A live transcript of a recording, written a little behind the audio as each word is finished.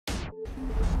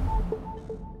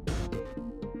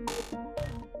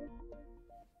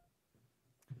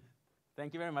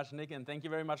Thank you very much, Nick, and thank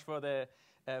you very much for the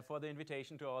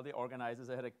invitation to all the organizers.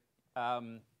 I had a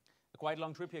quite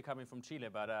long trip here coming from Chile,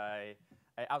 but I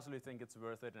absolutely think it's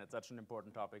worth it, and it's such an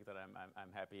important topic that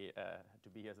I'm happy to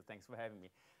be here, so thanks for having me.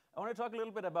 I want to talk a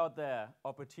little bit about the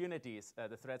opportunities,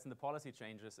 the threats, and the policy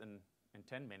changes in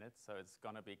 10 minutes, so it's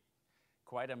going to be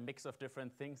quite a mix of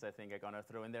different things I think I'm going to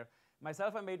throw in there.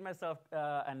 Myself, I made myself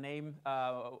a name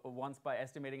once by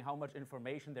estimating how much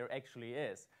information there actually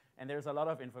is. And there's a lot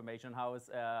of information how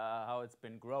it's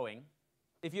been growing.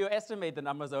 If you estimate the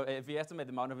numbers, or if you estimate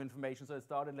the amount of information, so it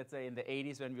started, let's say, in the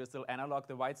 80s when we were still analog.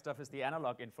 The white stuff is the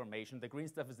analog information. The green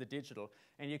stuff is the digital.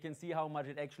 And you can see how much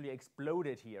it actually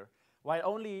exploded here. While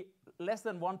only less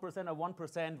than 1% or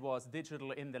 1% was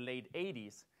digital in the late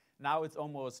 80s, now it's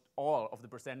almost all of the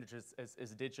percentages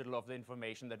is digital of the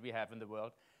information that we have in the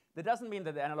world. That doesn't mean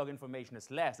that the analog information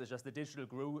is less. It's just the digital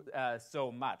grew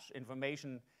so much.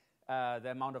 Information,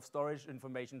 the amount of storage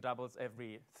information doubles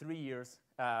every 3 years,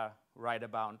 right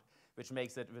about, which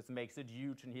makes it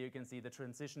huge. And here you can see the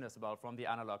transition as well from the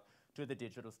analog to the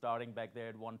digital, starting back there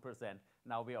at 1%.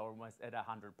 Now we are almost at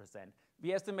 100%.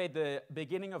 We estimate the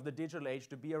beginning of the digital age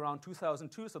to be around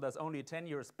 2002, so that's only 10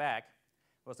 years back.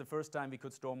 It was the first time we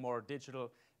could store more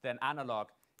digital than analog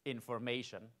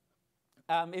information.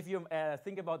 If you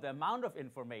think about the amount of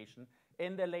information,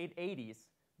 in the late 80s,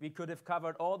 we could have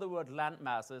covered all the world land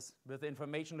masses with the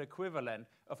information equivalent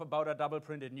of about a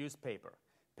double-printed newspaper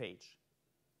page.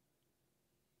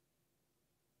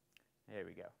 There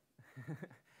we go.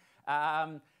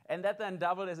 And that then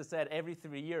doubled, as I said, every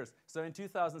 3 years. So in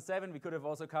 2007, we could have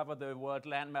also covered the world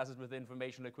land masses with the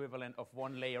information equivalent of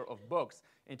 1 layer of books.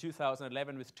 In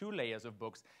 2011, with 2 layers of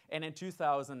books. And in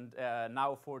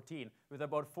 2014, with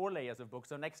about 4 layers of books.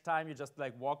 So next time, you just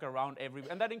like walk around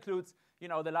and that includes, you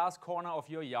know, the last corner of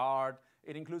your yard.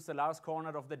 It includes the last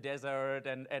corner of the desert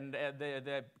and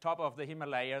the top of the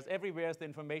Himalayas. Everywhere is the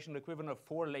information equivalent of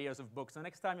 4 layers of books. So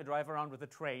next time you drive around with a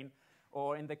train,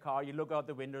 or in the car, you look out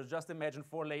the windows, just imagine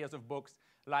 4 layers of books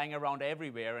lying around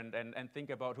everywhere and think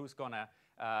about who's going to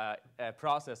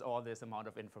process all this amount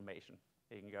of information.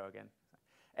 You can go again.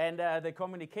 And the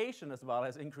communication as well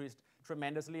has increased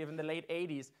tremendously. In the late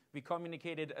 80s, we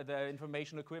communicated the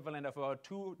information equivalent of about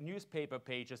 2 newspaper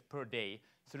pages per day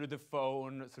through the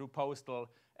phone, through postal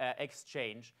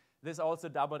exchange. This also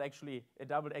doubled actually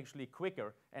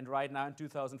quicker. And right now in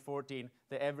 2014,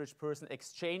 the average person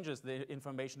exchanges the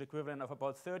information equivalent of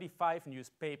about 35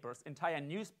 newspapers, entire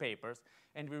newspapers,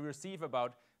 and we receive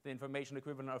about the information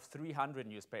equivalent of 300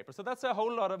 newspapers. So that's a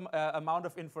whole lot of amount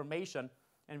of information,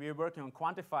 and we're working on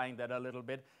quantifying that a little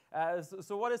bit.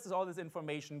 So what is all this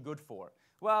information good for?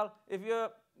 Well, if you're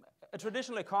a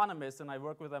traditional economist, and I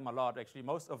work with them a lot, actually,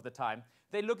 most of the time,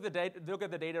 they look at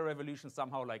the data revolution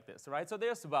somehow like this, right? So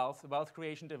there's wealth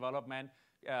creation, development,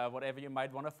 whatever you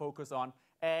might want to focus on,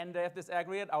 and they have this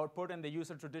aggregate output, and they use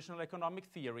a traditional economic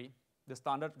theory, the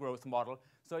standard growth model.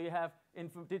 So you have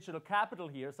digital capital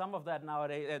here, some of that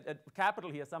nowadays, capital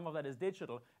here, some of that is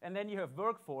digital, and then you have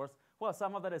workforce, well,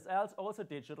 some of that is also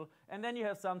digital, and then you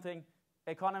have something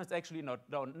economists actually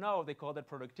don't know, they call that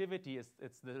productivity,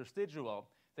 it's the residual.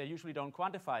 They usually don't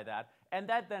quantify that. And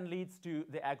that then leads to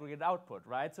the aggregate output,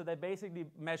 right? So they basically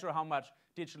measure how much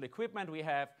digital equipment we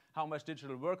have, how much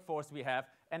digital workforce we have,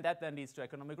 and that then leads to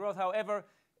economic growth. However,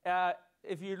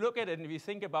 if you look at it and if you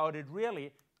think about it,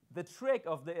 really, the trick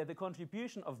of the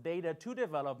contribution of data to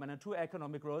development and to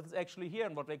economic growth is actually here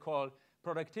in what they call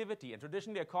productivity. And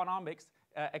traditionally,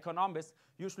 economists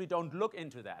usually don't look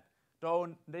into that.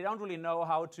 They don't really know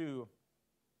how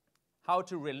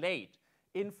to relate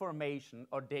information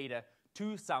or data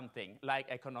to something like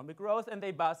economic growth, and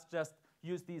they just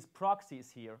use these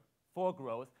proxies here for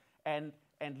growth and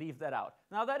leave that out.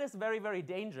 Now that is very, very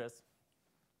dangerous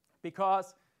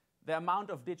because the amount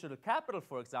of digital capital,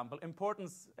 for example,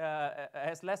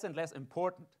 has less and less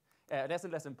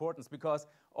importance because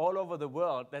all over the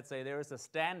world, let's say there is a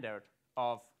standard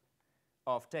of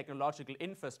technological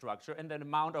infrastructure, and the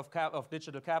amount of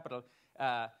digital capital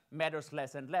matters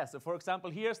less and less. So for example,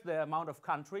 here's the amount of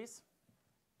countries.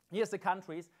 Here's the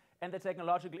countries and the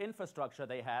technological infrastructure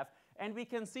they have. And we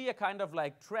can see a kind of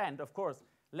like trend. Of course,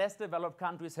 less developed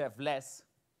countries have less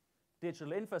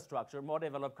digital infrastructure. More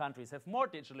developed countries have more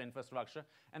digital infrastructure.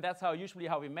 And that's usually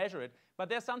how we measure it. But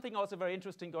there's something also very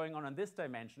interesting going on in this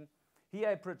dimension. Here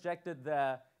I projected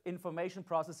the information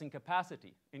processing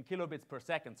capacity in kilobits per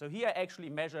second. So here I actually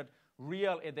measured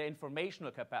the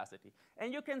informational capacity.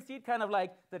 And you can see it kind of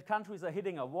like that countries are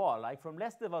hitting a wall. Like from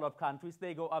less developed countries,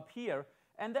 they go up here,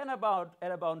 And then at about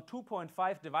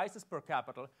 2.5 devices per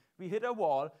capita, we hit a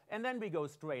wall, and then we go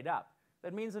straight up.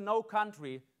 That means in no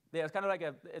country, there's kind of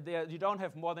like you don't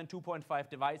have more than 2.5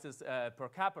 devices per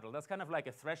capita. That's kind of like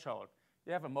a threshold.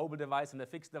 You have a mobile device and a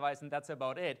fixed device, and that's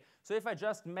about it. So if I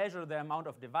just measure the amount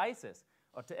of devices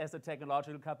as the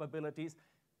technological capabilities,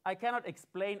 I cannot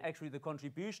explain actually the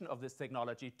contribution of this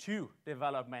technology to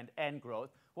development and growth.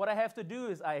 What I have to do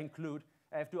is I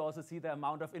have to also see the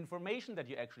amount of information that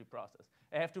you actually process.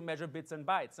 I have to measure bits and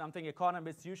bytes, something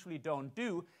economists usually don't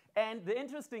do. And the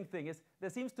interesting thing is there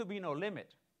seems to be no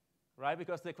limit, right?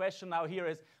 Because the question now here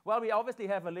is, well, we obviously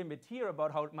have a limit here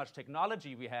about how much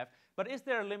technology we have, but is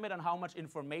there a limit on how much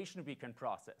information we can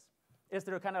process? Is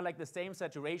there kind of like the same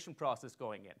saturation process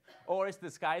going in? Or is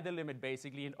the sky the limit,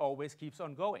 basically, and always keeps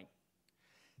on going?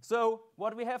 So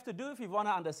what we have to do if we want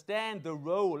to understand the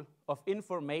role of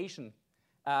information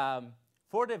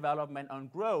for development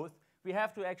and growth, we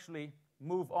have to actually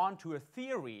move on to a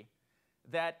theory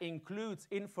that includes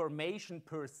information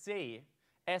per se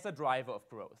as a driver of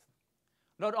growth.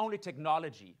 Not only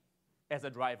technology as a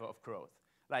driver of growth,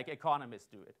 like economists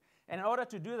do it. And in order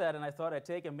to do that, and I thought I'd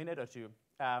take a minute or two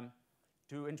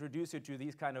to introduce you to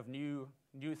these kind of new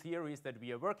theories that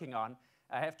we are working on,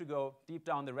 I have to go deep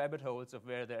down the rabbit holes of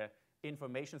where the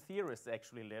information theorists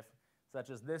actually live, such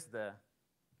as this, the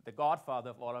godfather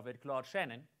of all of it, Claude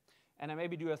Shannon. And I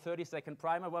maybe do a 30-second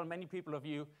primer. Well, many people of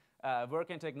you work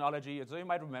in technology, so you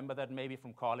might remember that maybe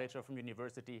from college or from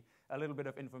university, a little bit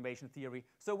of information theory.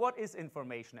 So what is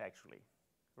information actually,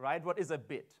 right? What is a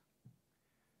bit?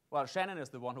 Well, Shannon is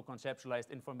the one who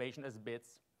conceptualized information as bits.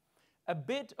 A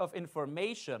bit of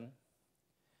information,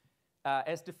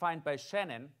 as defined by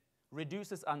Shannon,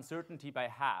 reduces uncertainty by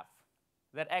half.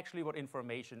 That's actually what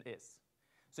information is.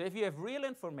 So if you have real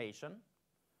information,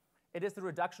 it is the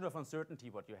reduction of uncertainty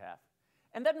what you have.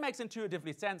 And that makes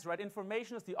intuitively sense, right?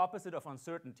 Information is the opposite of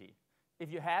uncertainty.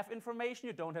 If you have information,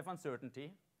 you don't have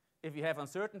uncertainty. If you have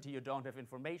uncertainty, you don't have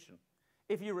information.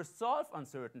 If you resolve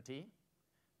uncertainty,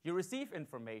 you receive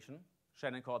information.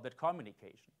 Shannon called that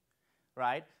communication,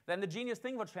 right? Then the genius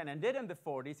thing what Shannon did in the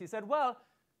 40s, he said, well,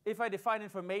 if I define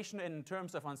information in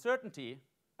terms of uncertainty,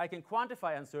 I can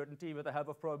quantify uncertainty with the help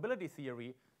of probability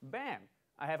theory. Bam,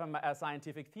 I have a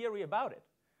scientific theory about it.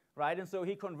 Right? And so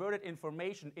he converted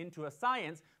information into a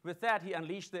science. With that, he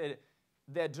unleashed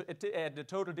the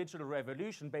total digital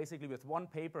revolution, basically with one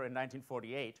paper in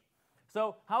 1948.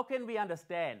 So how can we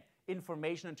understand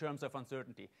information in terms of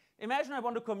uncertainty? Imagine I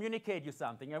want to communicate you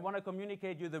something. I want to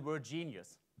communicate you the word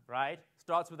genius, right?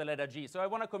 Starts with the letter G. So I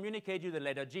want to communicate you the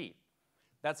letter G.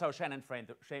 That's how Shannon framed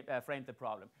the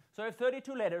problem. So I have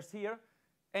 32 letters here.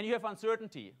 And you have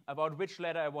uncertainty about which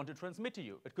letter I want to transmit to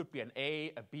you. It could be an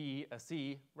A, a B, a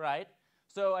C, right?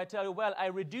 So I tell you, well, I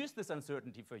reduce this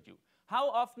uncertainty for you. How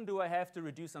often do I have to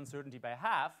reduce uncertainty by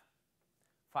half?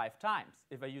 5 times,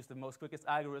 if I use the most quickest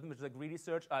algorithm, which is a greedy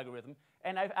search algorithm.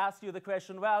 And I've asked you the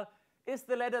question, well, is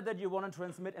the letter that you want to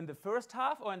transmit in the first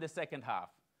half or in the second half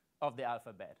of the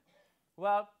alphabet?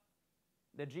 Well,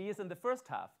 the G is in the first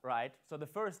half, right? So the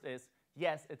first is,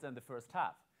 yes, it's in the first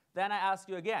half. Then I ask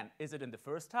you again, is it in the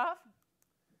first half?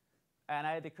 And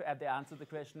the answer to the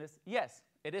question is, yes,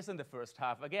 it is in the first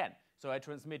half again. So I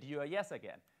transmit you a yes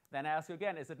again. Then I ask you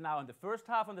again, is it now in the first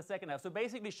half or the second half? So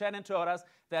basically, Shannon taught us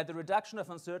that the reduction of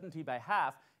uncertainty by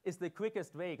half is the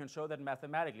quickest way, you can show that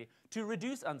mathematically, to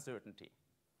reduce uncertainty.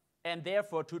 And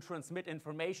therefore, to transmit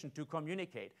information, to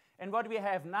communicate. And what we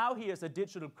have now here is a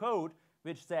digital code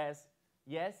which says,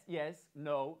 yes, yes,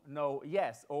 no, no,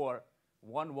 yes, or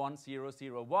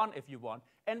 11001 if you want.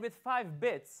 And with 5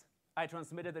 bits, I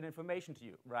transmitted that information to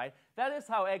you, right? That is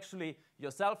how actually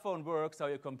your cell phone works, how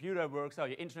your computer works, how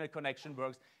your internet connection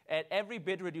works. And every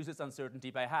bit reduces uncertainty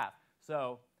by half.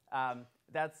 So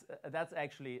that's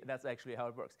actually how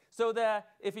it works. So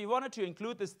if you wanted to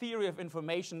include this theory of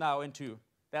information now into,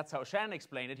 that's how Shannon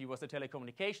explained it. He was a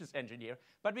telecommunications engineer.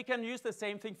 But we can use the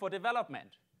same thing for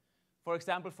development. For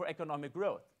example, for economic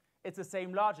growth. It's the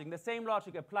same logic. The same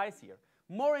logic applies here.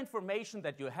 More information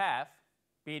that you have,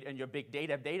 be it in your big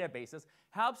data databases,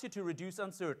 helps you to reduce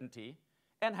uncertainty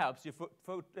and helps you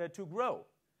to grow.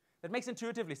 That makes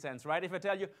intuitively sense, right? If I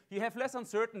tell you, you have less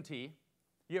uncertainty,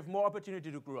 you have more opportunity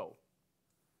to grow.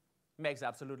 Makes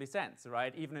absolutely sense,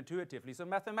 right? Even intuitively. So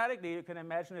mathematically, you can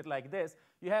imagine it like this.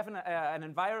 You have an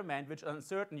environment which is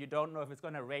uncertain. You don't know if it's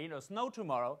going to rain or snow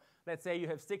tomorrow. Let's say you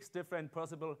have 6 different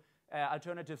possible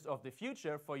alternatives of the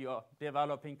future for your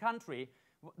developing country.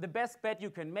 The best bet you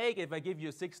can make if I give you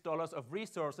 $6 of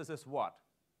resources is what?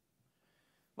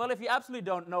 Well, if you absolutely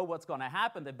don't know what's going to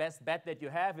happen, the best bet that you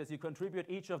have is you contribute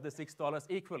each of the $6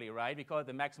 equally, right? We call it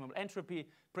the maximum entropy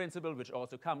principle, which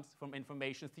also comes from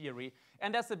information theory.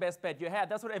 And that's the best bet you had.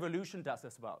 That's what evolution does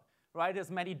as well, right?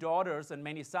 There's many daughters and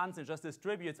many sons and just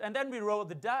distributes. And then we roll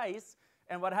the dice,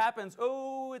 and what happens?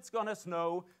 Oh, it's going to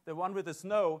snow. The one with the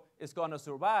snow is going to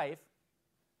survive.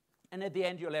 And at the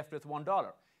end, you're left with $1.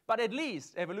 But at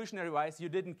least, evolutionary-wise, you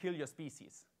didn't kill your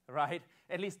species, right?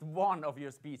 At least one of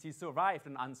your species survived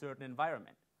an uncertain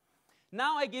environment.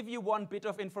 Now I give you one bit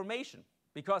of information.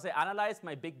 Because I analyzed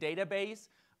my big database,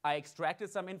 I extracted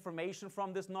some information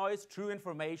from this noise, true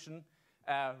information,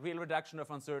 real reduction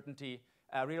of uncertainty,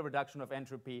 real reduction of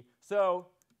entropy. So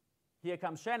here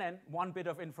comes Shannon, one bit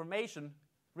of information.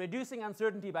 Reducing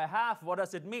uncertainty by half, what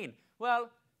does it mean? Well,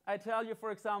 I tell you,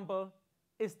 for example,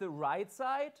 is the right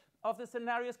side of the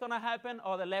scenario is going to happen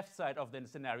or the left side of the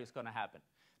scenario is going to happen?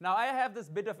 Now, I have this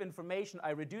bit of information.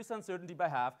 I reduce uncertainty by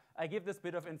half. I give this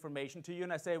bit of information to you,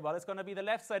 and I say, well, it's going to be the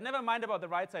left side. Never mind about the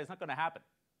right side. It's not going to happen.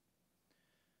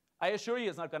 I assure you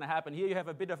it's not going to happen. Here you have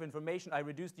a bit of information. I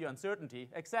reduced your uncertainty,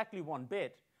 exactly one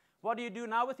bit. What do you do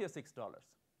now with your $6?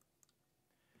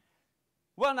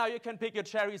 Well, now you can pick your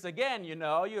cherries again. You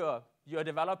know, you're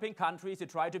developing countries. You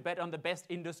try to bet on the best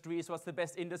industries. What's the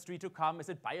best industry to come? Is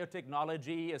it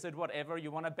biotechnology? Is it whatever you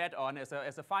want to bet on as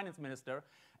a finance minister?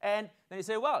 And then you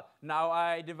say, well, now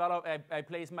I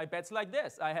place my bets like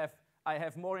this. I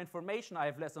have more information. I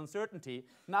have less uncertainty.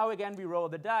 Now again, we roll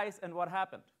the dice, and what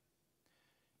happened?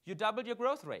 You doubled your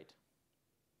growth rate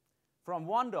from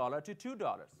 $1 to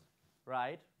 $2,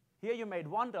 right? Here you made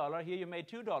 $1. Here you made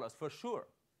 $2 for sure.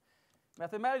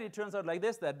 Mathematically, it turns out like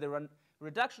this, that the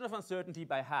reduction of uncertainty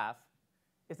by half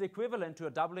is equivalent to a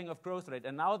doubling of growth rate.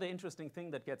 And now the interesting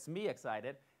thing that gets me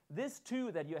excited, this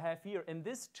 2 that you have here and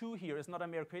this 2 here is not a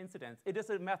mere coincidence. It is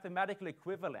a mathematical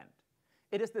equivalent.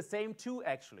 It is the same 2,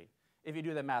 actually, if you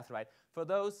do the math right. For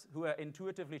those who are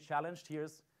intuitively challenged,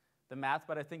 here's the math,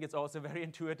 but I think it's also very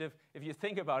intuitive if you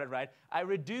think about it right. I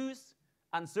reduce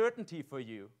uncertainty for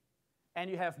you, and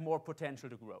you have more potential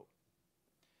to grow.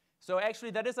 So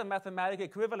actually, that is a mathematical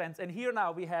equivalence. And here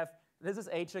now we have, this is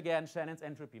H again, Shannon's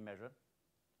entropy measure.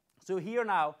 So here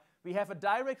now we have a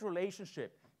direct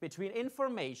relationship between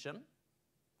information,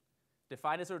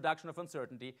 defined as a reduction of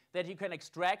uncertainty, that you can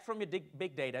extract from your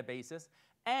big databases,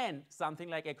 and something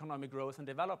like economic growth and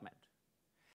development.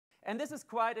 And this is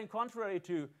quite in contrary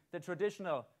to the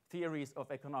traditional theories of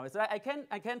economics. I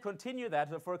can continue that.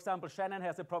 So for example, Shannon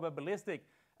has a probabilistic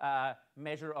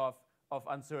measure of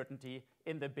uncertainty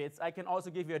in the bits. I can also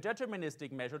give you a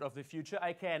deterministic measure of the future.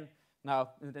 I can, now,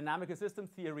 the dynamical system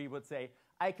theory would say,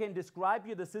 I can describe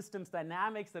you the system's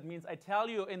dynamics. That means I tell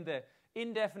you in the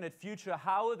indefinite future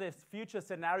how this future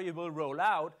scenario will roll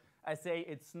out. I say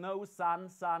it's snow, sun,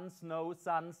 sun, snow,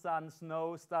 sun, sun,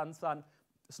 snow, sun, sun,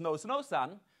 snow, snow,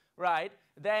 sun, right?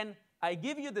 Then I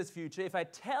give you this future. If I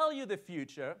tell you the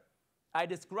future, I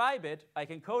describe it, I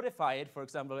can codify it. For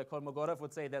example, Kolmogorov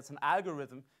would say that's an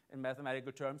algorithm in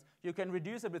mathematical terms. You can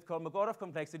reduce it with Kolmogorov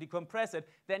complexity, compress it,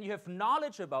 then you have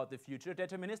knowledge about the future,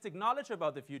 deterministic knowledge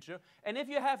about the future, and if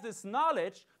you have this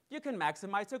knowledge, you can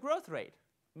maximize your growth rate.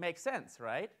 Makes sense,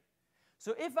 right?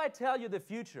 So if I tell you the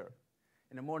future,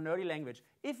 in a more nerdy language,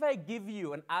 if I give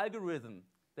you an algorithm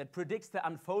that predicts the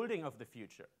unfolding of the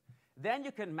future, then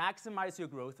you can maximize your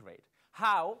growth rate.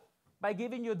 How? By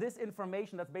giving you this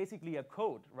information that's basically a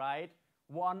code, right?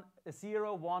 1,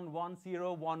 0, 1, 1,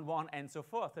 0, 1, 1, and so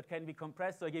forth. That can be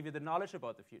compressed, so I give you the knowledge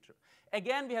about the future.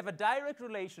 Again, we have a direct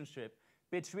relationship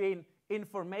between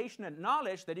information and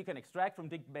knowledge that you can extract from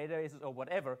big databases or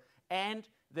whatever, and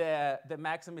the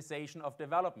maximization of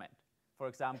development, for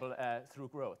example, through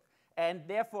growth. And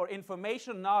therefore,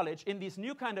 information knowledge in these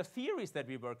new kind of theories that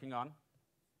we're working on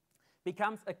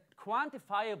becomes a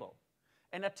quantifiable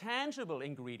and a tangible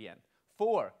ingredient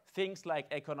for things like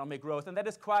economic growth. And that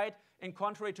is quite in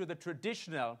contrary to the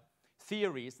traditional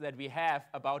theories that we have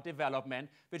about development,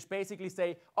 which basically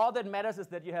say all that matters is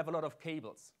that you have a lot of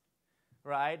cables,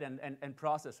 right, and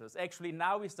processors. Actually,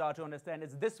 now we start to understand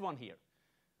it's this one here.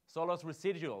 Soloth's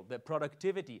residual, the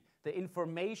productivity, the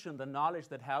information, the knowledge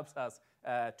that helps us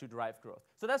to drive growth.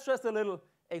 So that's just a little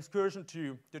excursion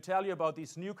to tell you about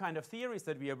these new kind of theories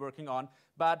that we are working on,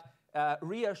 but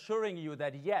reassuring you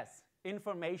that yes,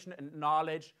 information and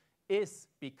knowledge is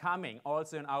becoming,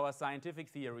 also in our scientific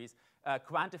theories,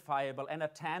 quantifiable and a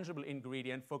tangible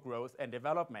ingredient for growth and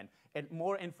development. And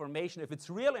more information, if it's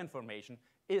real information,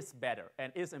 is better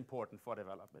and is important for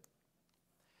development.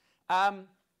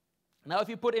 Now, if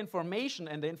you put information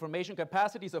and the information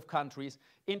capacities of countries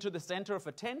into the center of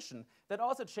attention, that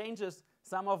also changes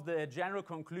some of the general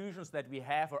conclusions that we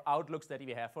have or outlooks that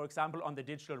we have, for example, on the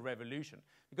digital revolution.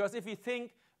 Because if you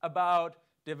think about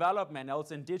development,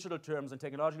 also in digital terms and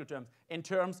technological terms, in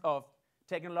terms of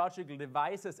technological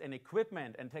devices and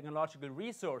equipment and technological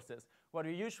resources, what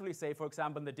we usually say, for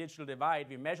example, in the digital divide,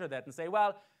 we measure that and say,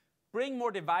 well, bring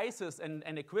more devices and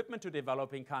equipment to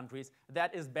developing countries,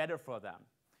 that is better for them.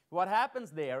 What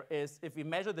happens there is, if we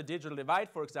measure the digital divide,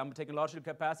 for example, technological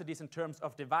capacities in terms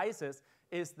of devices,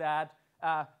 is that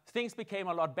things became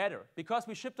a lot better because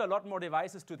we shipped a lot more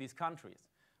devices to these countries,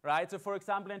 right? So, for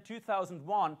example, in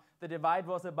 2001, the divide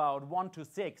was about 1 to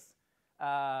 6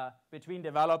 between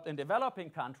developed and developing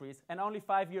countries, and only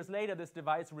 5 years later, this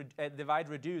divide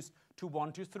reduced to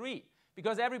 1 to 3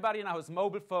 because everybody now has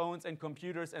mobile phones and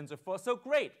computers and so forth. So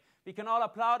great. We can all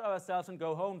applaud ourselves and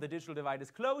go home. The digital divide is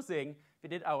closing. We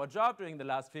did our job during the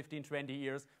last 15, 20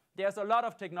 years. There's a lot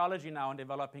of technology now in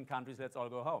developing countries. Let's all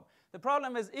go home. The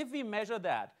problem is if we measure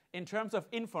that in terms of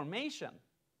information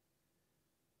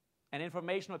and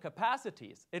informational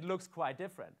capacities, it looks quite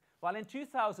different. While in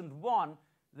 2001,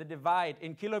 the divide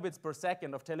in kilobits per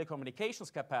second of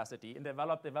telecommunications capacity in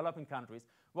developing countries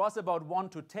was about 1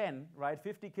 to 10, right?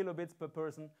 50 kilobits per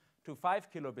person to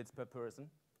 5 kilobits per person.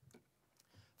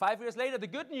 5 years later, the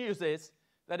good news is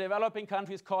that developing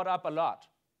countries caught up a lot.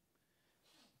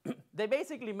 They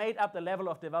basically made up the level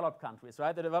of developed countries,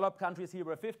 right? The developed countries here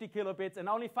were 50 kilobits, and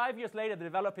only 5 years later, the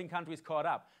developing countries caught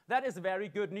up. That is very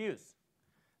good news.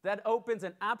 That opens,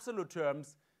 in absolute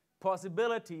terms,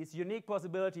 possibilities, unique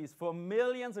possibilities for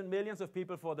millions and millions of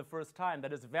people for the first time.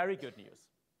 That is very good news.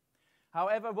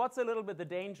 However, what's a little bit the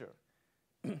danger?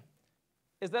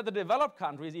 Is that the developed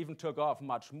countries even took off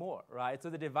much more, right? So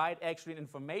the divide actually in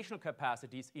informational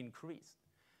capacities increased.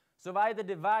 So while the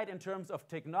divide in terms of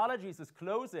technologies is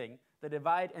closing, the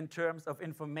divide in terms of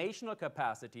informational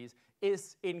capacities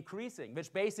is increasing,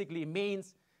 which basically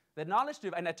means that knowledge,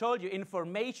 and I told you,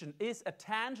 information is a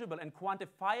tangible and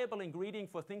quantifiable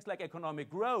ingredient for things like economic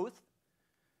growth.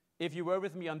 If you were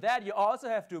with me on that, you also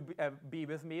have to be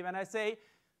with me when I say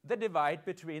the divide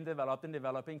between developed and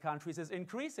developing countries is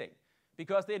increasing,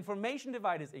 because the information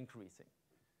divide is increasing.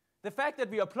 The fact that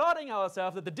we are applauding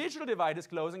ourselves that the digital divide is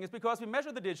closing is because we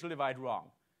measure the digital divide wrong.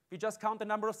 We just count the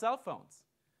number of cell phones,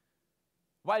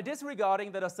 while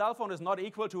disregarding that a cell phone is not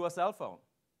equal to a cell phone.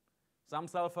 Some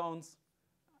cell phones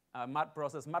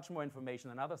process much more information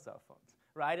than other cell phones,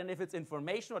 right? And if it's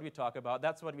information what we talk about,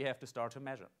 that's what we have to start to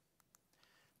measure.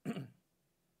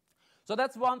 So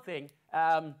that's one thing.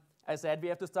 I said we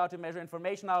have to start to measure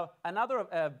information. Now,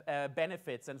 another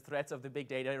benefits and threats of the big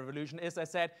data revolution is, I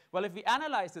said, well, if we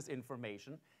analyze this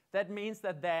information, that means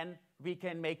that then we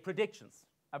can make predictions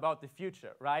about the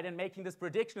future, right? And making this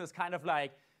prediction is kind of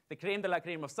like the creme de la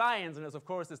creme of science, and of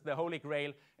course is the holy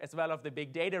grail as well of the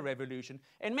big data revolution.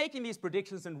 And making these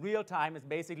predictions in real time is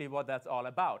basically what that's all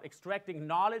about. Extracting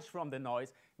knowledge from the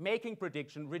noise, making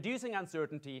prediction, reducing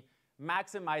uncertainty,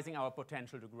 maximizing our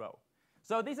potential to grow.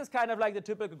 So this is kind of like the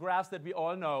typical graphs that we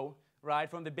all know,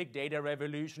 right, from the big data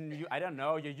revolution. I don't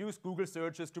know, you use Google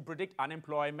searches to predict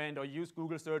unemployment, or use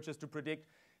Google searches to predict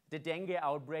the dengue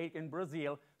outbreak in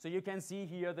Brazil. So you can see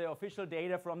here the official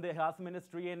data from the health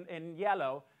ministry in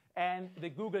yellow, and the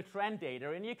Google trend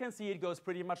data. And you can see it goes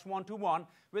pretty much one-to-one,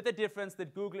 with the difference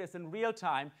that Google is in real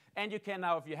time. And you can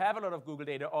now, if you have a lot of Google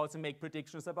data, also make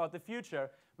predictions about the future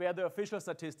where the official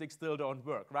statistics still don't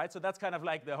work, right? So that's kind of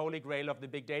like the holy grail of the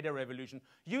big data revolution,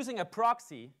 using a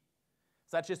proxy,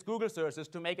 such as Google searches,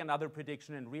 to make another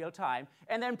prediction in real time,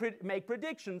 and then make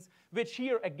predictions, which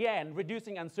here, again,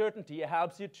 reducing uncertainty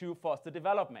helps you to foster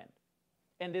development.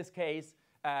 In this case,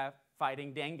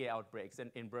 fighting dengue outbreaks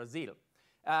in Brazil.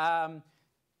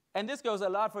 And this goes a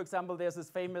lot. For example, there's this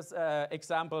famous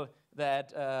example that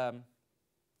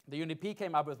the UNDP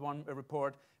came up with one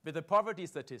report with the poverty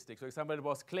statistics. For example, it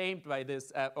was claimed by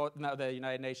this, the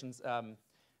United Nations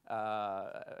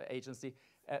agency.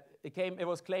 It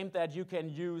was claimed that you can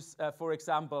use, for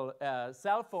example,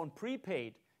 cell phone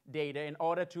prepaid data in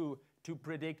order to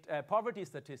predict poverty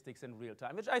statistics in real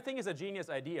time, which I think is a genius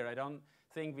idea. I don't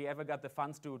think we ever got the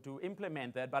funds to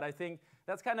implement that, but I think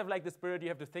that's kind of like the spirit you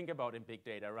have to think about in big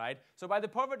data, right? So while the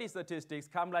poverty statistics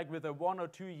come like with a 1 or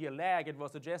 2 year lag, it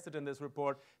was suggested in this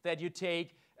report that you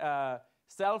take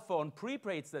cell phone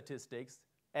prepaid statistics,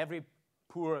 every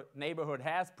poor neighborhood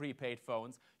has prepaid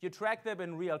phones. You track them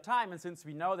in real time, and since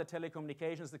we know that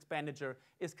telecommunications expenditure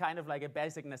is kind of like a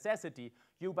basic necessity,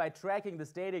 you, by tracking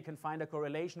this data, can find a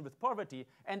correlation with poverty,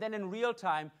 and then in real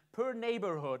time, per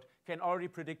neighborhood, can already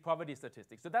predict poverty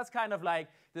statistics. So that's kind of like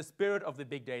the spirit of the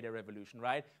big data revolution,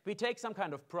 right? We take some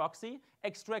kind of proxy,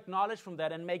 extract knowledge from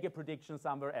that, and make a prediction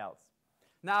somewhere else.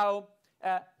 Now,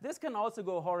 this can also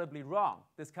go horribly wrong,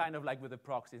 this kind of like with the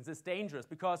proxies. It's dangerous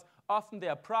because often they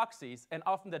are proxies, and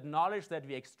often that knowledge that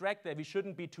we extract there, we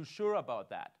shouldn't be too sure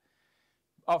about that,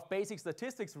 of basic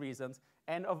statistics reasons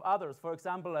and of others. For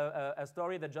example, a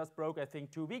story that just broke, I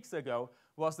think, 2 weeks ago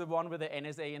was the one with the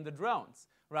NSA and the drones,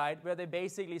 right? Where they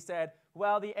basically said,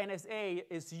 well, the NSA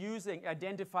is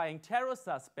identifying terror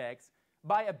suspects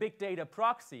by a big data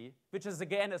proxy, which is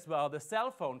again as well the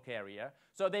cell phone carrier.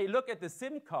 So they look at the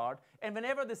SIM card, and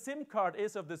whenever the SIM card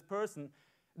is of this person,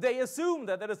 they assume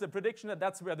that that is a prediction that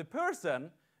that's where the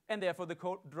person, and therefore the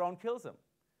drone kills him.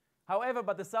 However,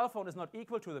 but the cell phone is not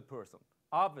equal to the person,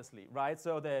 obviously, right?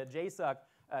 So the JSOC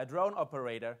drone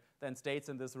operator then states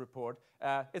in this report,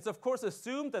 it's of course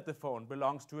assumed that the phone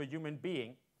belongs to a human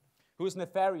being who is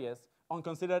nefarious and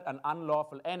considered an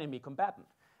unlawful enemy combatant.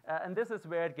 And this is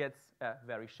where it gets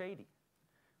very shady,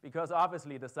 because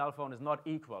obviously the cell phone is not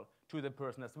equal to the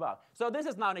person as well. So this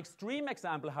is now an extreme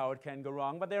example how it can go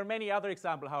wrong, but there are many other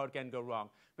examples how it can go wrong,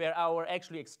 where our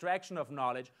actually extraction of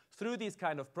knowledge through these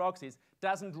kind of proxies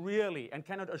doesn't really and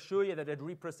cannot assure you that it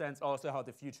represents also how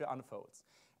the future unfolds.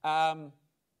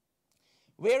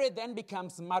 Where it then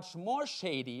becomes much more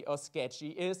shady or sketchy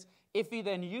is if we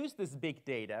then use this big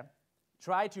data,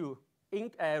 try to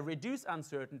reduce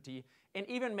uncertainty, and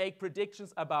even make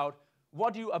predictions about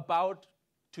what you're about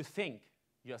to think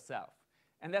yourself.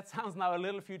 And that sounds now a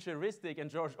little futuristic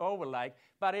and George Orwell-like,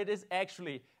 but it is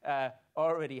actually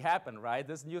already happened, right?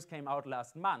 This news came out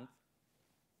last month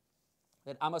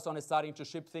that Amazon is starting to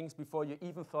ship things before you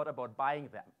even thought about buying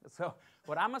them. So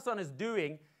what Amazon is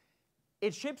doing,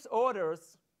 it ships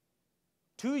orders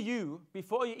to you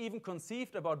before you even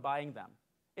conceived about buying them.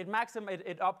 It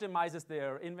optimizes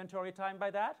their inventory time by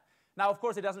that. Now, of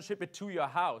course, it doesn't ship it to your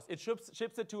house. It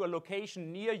ships it to a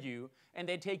location near you, and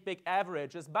they take big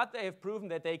averages, but they have proven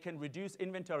that they can reduce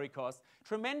inventory costs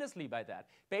tremendously by that.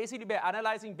 Basically, by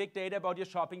analyzing big data about your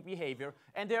shopping behavior,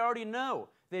 and they already know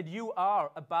that you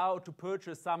are about to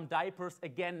purchase some diapers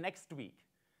again next week.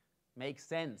 Makes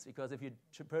sense, because if you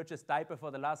purchase diaper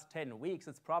for the last 10 weeks,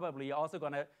 it's probably also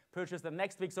going to purchase them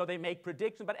next week, so they make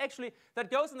predictions. But actually, that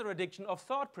goes in the direction of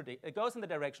thought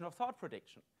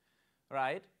prediction,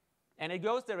 right? And it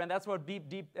goes there, and that's what big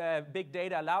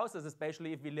data allows us,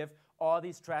 especially if we live all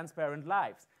these transparent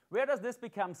lives. Where does this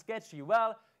become sketchy?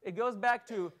 Well, it goes back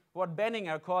to what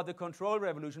Benninger called the control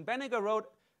revolution. Benninger wrote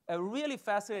a really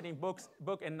fascinating book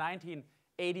in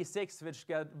 1986, which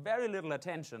got very little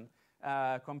attention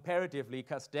comparatively.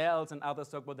 Castells and others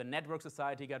talk about the network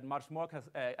society, got much more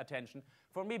attention.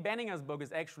 For me, Benninger's book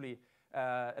is actually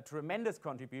a tremendous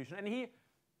contribution, and he,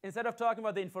 instead of talking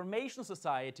about the information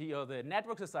society or the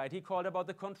network society, he called about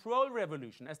the control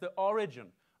revolution as the origin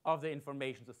of the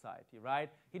information society, right?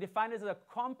 He defined it as a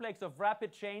complex of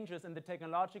rapid changes in the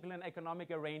technological and economic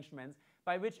arrangements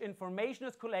by which information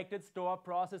is collected, stored,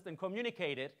 processed, and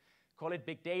communicated. Call it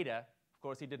big data. Of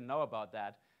course, he didn't know about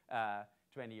that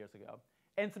 20 years ago.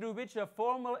 And through which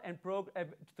formal and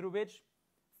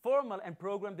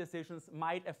program decisions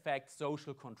might affect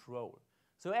social control.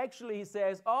 So actually, he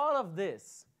says, all of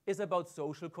this is about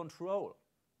social control.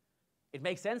 It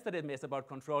makes sense that it is about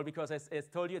control because, as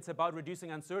told you, it's about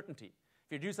reducing uncertainty.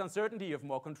 If you reduce uncertainty, you have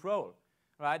more control,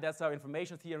 right? That's how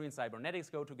information theory and cybernetics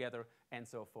go together, and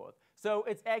so forth. So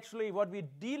it's actually what we're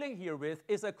dealing here with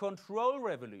is a control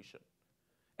revolution,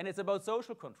 and it's about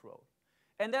social control.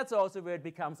 And that's also where it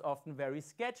becomes often very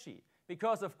sketchy,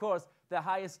 because, of course, the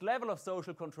highest level of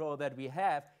social control that we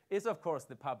have is, of course,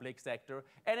 the public sector,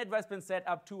 and it has been set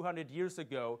up 200 years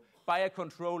ago by a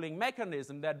controlling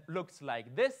mechanism that looks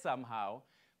like this somehow.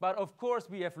 But, of course,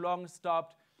 we have long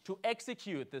stopped to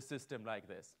execute the system like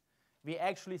this. We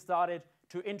actually started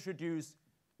to introduce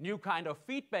new kind of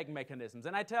feedback mechanisms.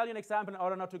 And I tell you an example in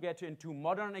order not to get into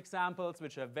modern examples,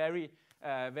 which are very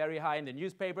high in the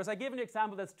newspapers. I give an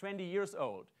example that's 20 years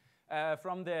old.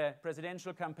 From the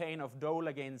presidential campaign of Dole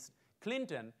against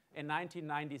Clinton in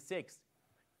 1996.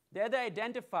 There they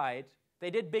identified, they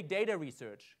did big data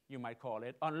research, you might call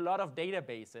it, on a lot of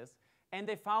databases, and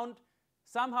they found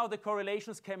somehow the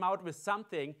correlations came out with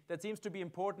something that seems to be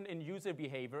important in user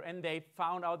behavior, and they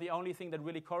found out the only thing that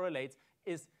really correlates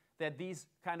is that these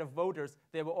kind of voters,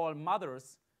 they were all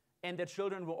mothers, and their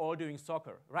children were all doing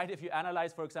soccer, right? If you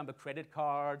analyze, for example, credit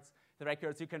cards, the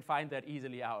records, you can find that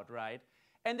easily out, right?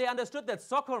 And they understood that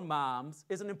soccer moms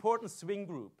is an important swing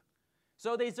group.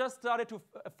 So they just started to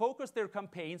focus their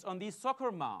campaigns on these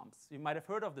soccer moms. You might have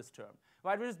heard of this term,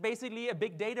 right? Which is basically a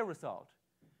big data result.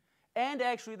 And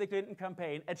actually, the Clinton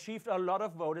campaign achieved a lot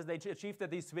of voters. They achieved that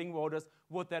these swing voters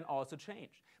would then also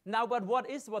change. Now, but what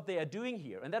is what they are doing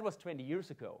here? And that was 20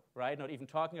 years ago, right? Not even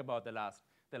talking about the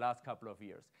last couple of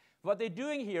years. What they're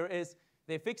doing here is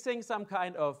they're fixing some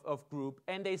kind of group,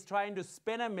 and they're trying to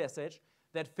spin a message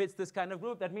that fits this kind of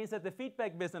group. That means that the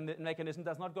feedback mechanism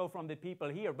does not go from the people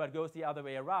here, but goes the other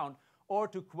way around. Or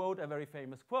to quote a very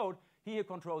famous quote, he who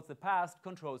controls the past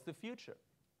controls the future.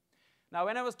 Now,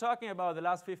 when I was talking about the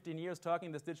last 15 years,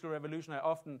 talking this digital revolution, I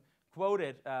often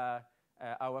quoted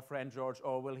our friend George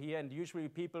Orwell here, and usually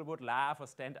people would laugh or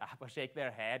stand up or shake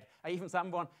their head. I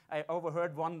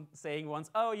overheard one saying once,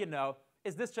 oh, you know,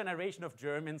 is this generation of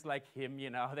Germans like him, you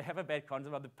know, they have a bad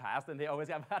concept of the past, and they always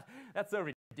have, that's so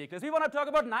ridiculous. We want to talk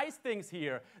about nice things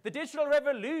here, the digital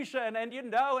revolution, and, you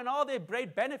know, and all the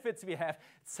great benefits we have.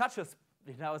 It's such a,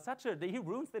 you know, he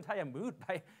ruins the entire mood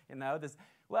by, you know, this.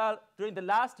 Well, during the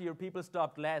last year, people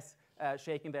stopped less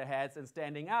shaking their heads and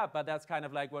standing up, but that's kind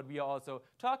of like what we are also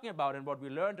talking about, and what we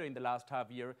learned during the last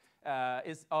half year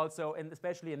is also, and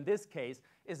especially in this case,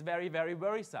 is very, very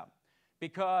worrisome.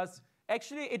 Because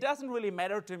actually, it doesn't really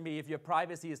matter to me if your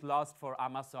privacy is lost for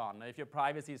Amazon, or if your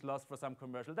privacy is lost for some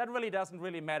commercial. That really doesn't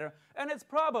really matter. And it's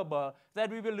probable that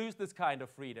we will lose this kind of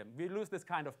freedom. We lose this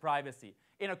kind of privacy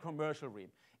in a commercial realm.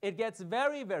 It gets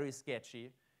very, very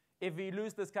sketchy if we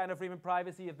lose this kind of freedom and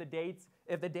privacy if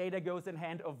the data goes in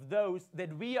hand of those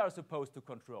that we are supposed to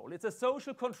control. It's a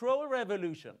social control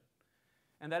revolution.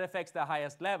 And that affects the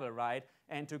highest level, right?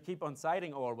 And to keep on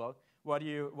citing Orwell, what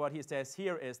he says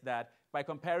here is that by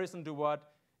comparison to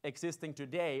what existing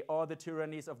today, all the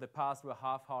tyrannies of the past were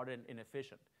half-hearted and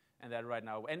inefficient. And that right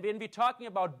now. And when we're talking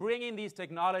about bringing these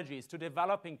technologies to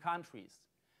developing countries,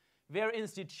 where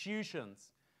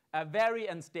institutions are very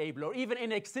unstable or even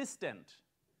inexistent,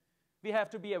 we have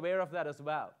to be aware of that as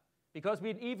well. Because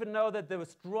we even know that the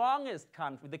strongest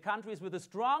countries, the countries with the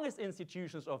strongest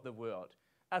institutions of the world,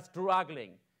 are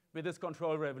struggling with this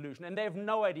control revolution, and they have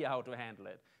no idea how to handle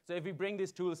it. So if we bring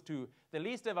these tools to the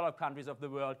least developed countries of the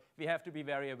world, we have to be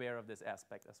very aware of this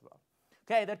aspect as well.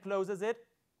 Okay, that closes it.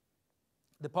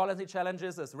 The policy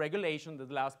challenges is regulation, the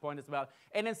last point as well.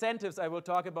 And incentives, I will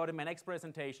talk about in my next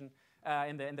presentation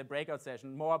in the breakout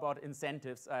session, more about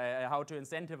incentives, how to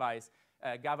incentivize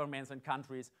governments and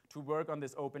countries to work on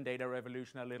this open data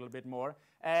revolution a little bit more.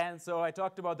 And so I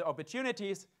talked about the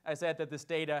opportunities. I said that this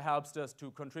data helps us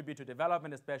to contribute to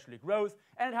development, especially growth,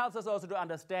 and it helps us also to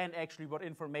understand actually what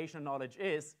information knowledge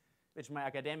is, which my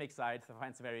academic side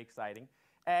finds very exciting.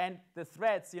 And the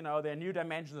threats, you know, there are new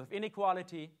dimensions of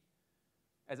inequality.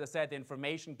 As I said, the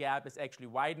information gap is actually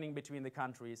widening between the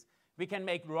countries. We can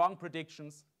make wrong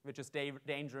predictions, which is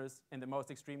dangerous. In the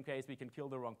most extreme case, we can kill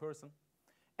the wrong person.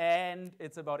 And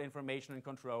it's about information and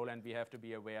control, and we have to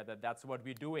be aware that that's what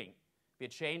we're doing. We're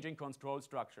changing control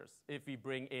structures if we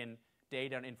bring in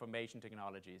data and information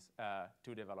technologies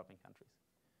to developing countries.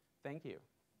 Thank you.